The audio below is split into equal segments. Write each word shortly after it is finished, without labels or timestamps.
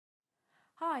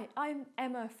Hi, I'm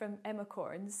Emma from Emma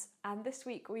Corns, and this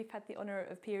week we've had the honour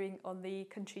of appearing on the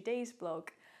Country Days blog.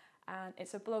 And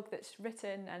it's a blog that's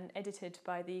written and edited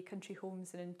by the Country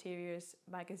Homes and Interiors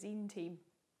magazine team.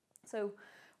 So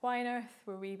why on earth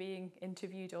were we being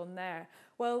interviewed on there?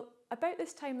 Well, about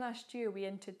this time last year we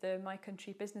entered the My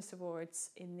Country Business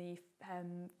Awards in the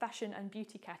fashion and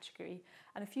beauty category,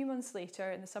 and a few months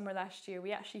later, in the summer last year,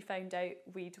 we actually found out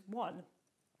we'd won.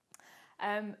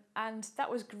 And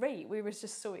that was great. We were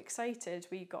just so excited.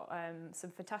 We got some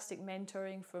fantastic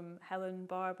mentoring from Helen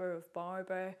Barber of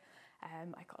Barber.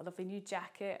 I got a lovely new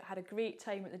jacket, had a great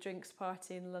time at the drinks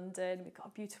party in London. We got a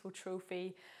beautiful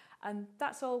trophy. And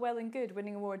that's all well and good.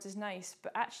 Winning awards is nice,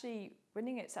 but actually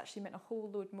winning it's actually meant a whole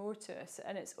load more to us.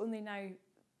 And it's only now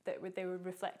that they were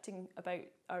reflecting about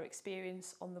our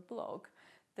experience on the blog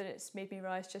that it's made me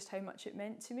realise just how much it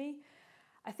meant to me.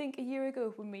 I think a year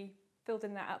ago when we filled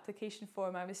in that application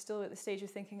form, I was still at the stage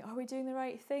of thinking, are we doing the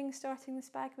right thing starting this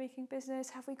bag making business?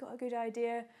 Have we got a good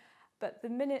idea? But the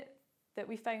minute that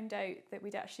we found out that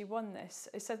we'd actually won this,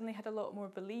 I suddenly had a lot more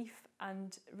belief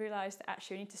and realised that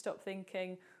actually I need to stop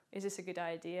thinking, is this a good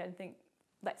idea? And think,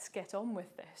 let's get on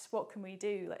with this. What can we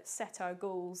do? Let's set our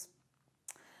goals.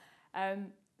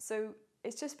 So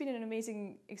it's just been an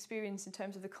amazing experience in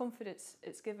terms of the confidence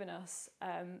it's given us.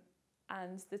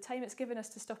 And the time it's given us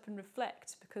to stop and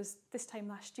reflect, because this time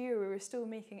last year we were still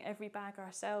making every bag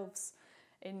ourselves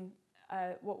in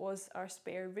what was our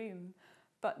spare room.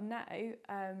 But now,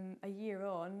 a year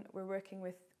on, we're working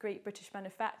with great British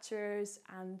manufacturers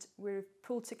and we've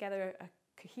pulled together a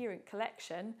coherent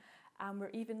collection, and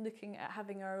we're even looking at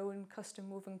having our own custom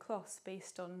woven cloths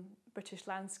based on British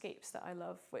landscapes that I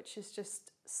love, which is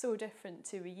just so different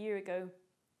to a year ago.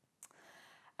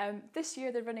 This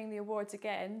year they're running the awards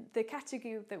again. The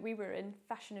category that we were in,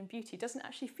 fashion and beauty, doesn't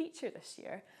actually feature this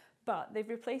year, but they've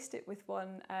replaced it with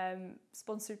one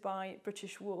sponsored by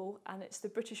British Wool, and it's the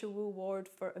British Wool Award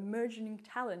for Emerging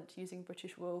Talent using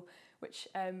British Wool, which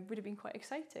would have been quite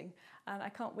exciting. And I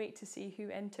can't wait to see who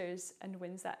enters and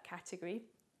wins that category.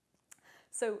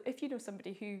 So if you know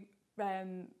somebody who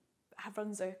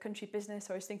runs a country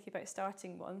business or is thinking about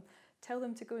starting one, tell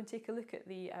them to go and take a look at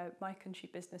the My Country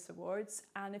Business Awards.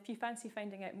 And if you fancy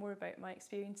finding out more about my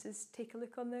experiences, take a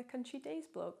look on the Country Days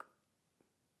blog.